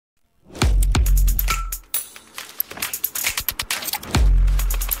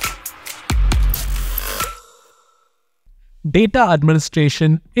Data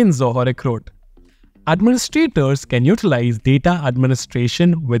administration in Zoho Recruit. Administrators can utilize data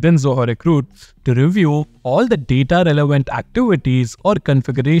administration within Zoho Recruit to review all the data relevant activities or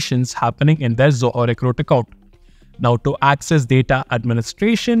configurations happening in their Zoho Recruit account. Now, to access data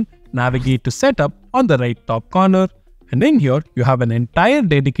administration, navigate to Setup on the right top corner, and in here you have an entire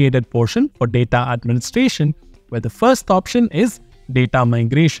dedicated portion for data administration, where the first option is data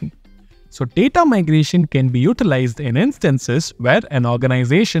migration. So data migration can be utilized in instances where an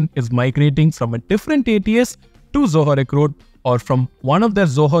organization is migrating from a different ATS to Zoho Recruit, or from one of their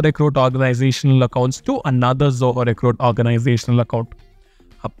Zoho Recruit organizational accounts to another Zoho Recruit organizational account.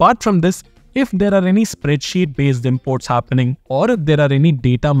 Apart from this, if there are any spreadsheet-based imports happening, or if there are any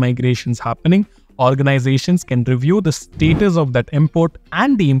data migrations happening, organizations can review the status of that import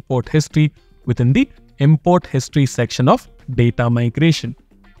and the import history within the import history section of data migration.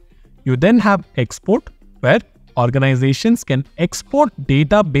 You then have export, where organizations can export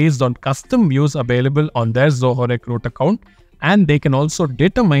data based on custom views available on their Zoho Recruit account, and they can also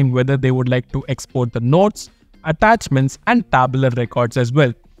determine whether they would like to export the notes, attachments, and tabular records as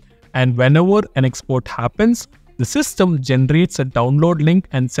well. And whenever an export happens, the system generates a download link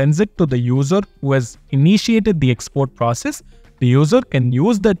and sends it to the user who has initiated the export process. The user can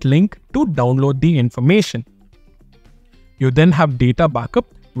use that link to download the information. You then have data backup,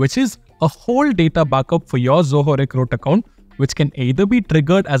 which is a whole data backup for your Zoho Recruit account, which can either be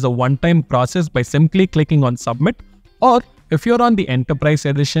triggered as a one-time process by simply clicking on submit, or if you're on the enterprise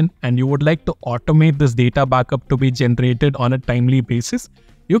edition and you would like to automate this data backup to be generated on a timely basis,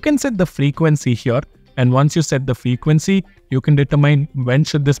 you can set the frequency here, and once you set the frequency, you can determine when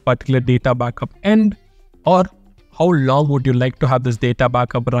should this particular data backup end, or how long would you like to have this data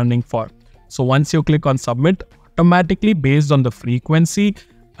backup running for. So once you click on submit, automatically based on the frequency,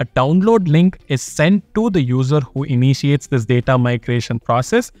 a download link is sent to the user who initiates this data migration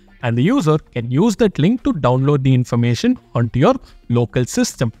process, and the user can use that link to download the information onto your local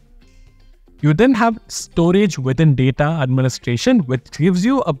system. You then have storage within data administration, which gives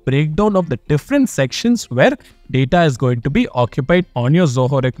you a breakdown of the different sections where data is going to be occupied on your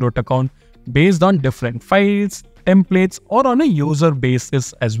Zoho Recruit account based on different files, templates, or on a user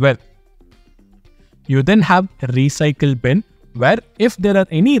basis as well. You then have a recycle bin, where if there are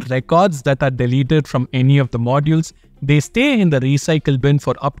any records that are deleted from any of the modules, they stay in the recycle bin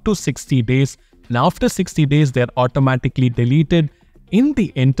for up to 60 days, and after 60 days they are automatically deleted. In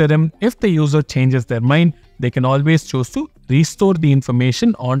the interim, if the user changes their mind, they can always choose to restore the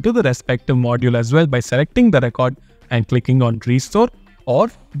information onto the respective module as well by selecting the record and clicking on restore, or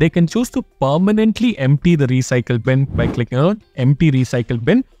they can choose to permanently empty the recycle bin by clicking on empty recycle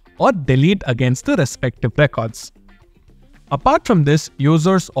bin, or delete against the respective records. Apart from this,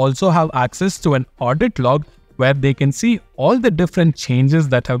 users also have access to an audit log, where they can see all the different changes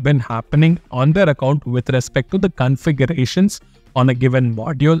that have been happening on their account with respect to the configurations on a given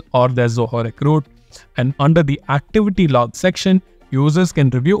module or their Zoho Recruit. And under the activity log section, users can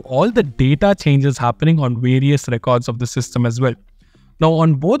review all the data changes happening on various records of the system as well. Now,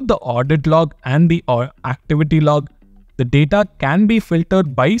 on both the audit log and the activity log, the data can be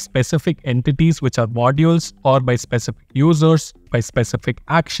filtered by specific entities, which are modules, or by specific users, by specific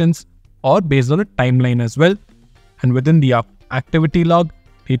actions, or based on a timeline as well. And within the activity log,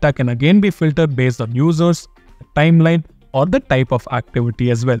 data can again be filtered based on users, timeline, or the type of activity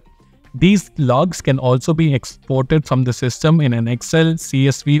as well. These logs can also be exported from the system in an Excel,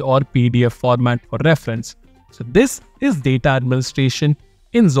 CSV, or PDF format for reference. So this is data administration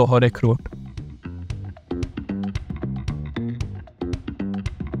in Zoho Recruit.